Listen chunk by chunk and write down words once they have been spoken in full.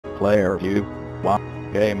Player view.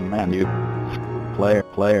 1. Game menu.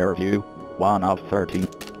 Player view. 1 of 13.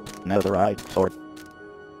 Netherite sword.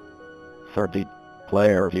 30.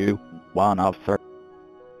 Player view. 1 of 30.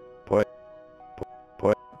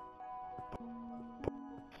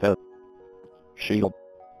 Shield.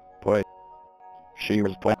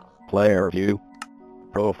 Shears. Player view.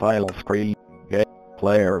 Profile screen.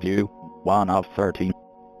 Player view. 1 of 13.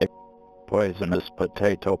 Poisonous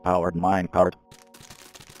potato powered minecart.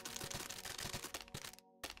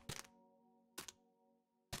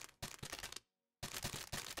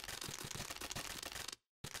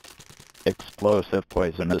 Explosive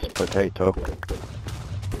poisonous potato.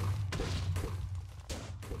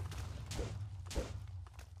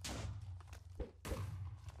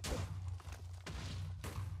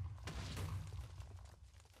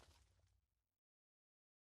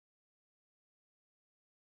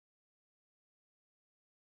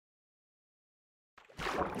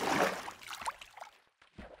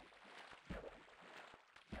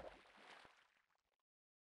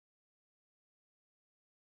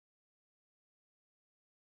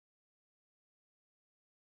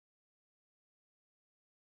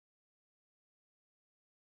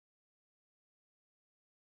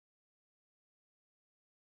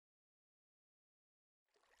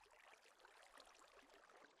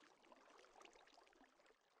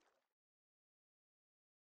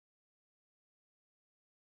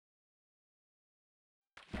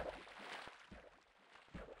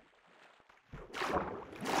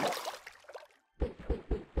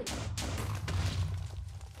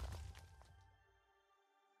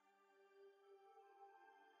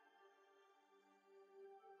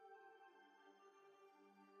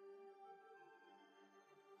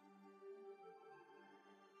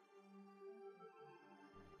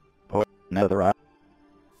 Netherite.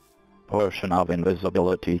 Potion of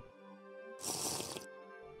invisibility.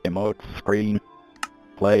 Emote screen.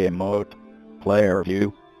 Play emote. Player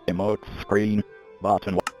view. Emote screen.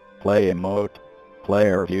 Button. Play emote.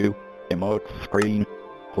 Player view. Emote screen.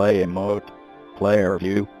 Play emote. Player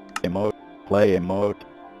view. Emote. Play emote.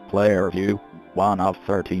 Player view. 1 of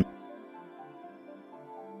 13.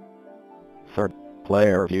 Third.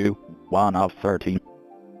 Player view. 1 of 13.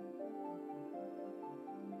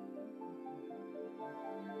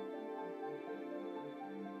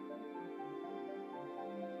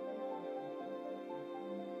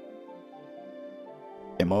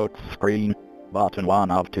 Emote screen. Button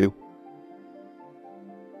 1 of 2.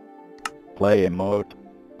 Play emote.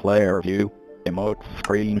 Player view. Emote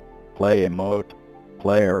screen. Play emote.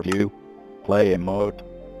 Player view. Play emote.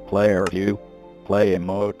 Player view. Play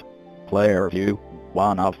emote. Player view.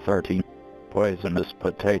 1 of 13. Poisonous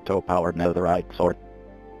potato powered netherite sword.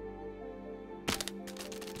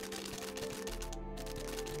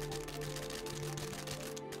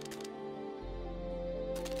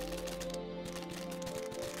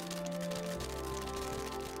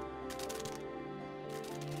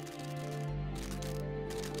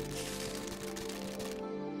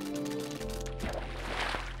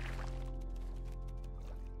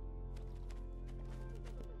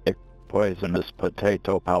 Poisonous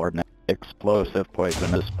potato powered explosive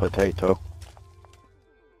poisonous potato.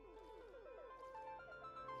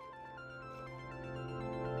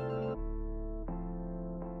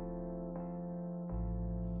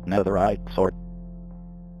 Netherite sword.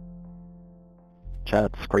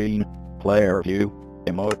 Chat screen. Player view.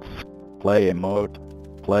 Emotes. Play emote.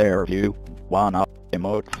 Player view. 1 up.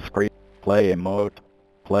 Emote screen. Play emote.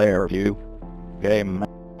 Player view. Game.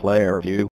 Player view.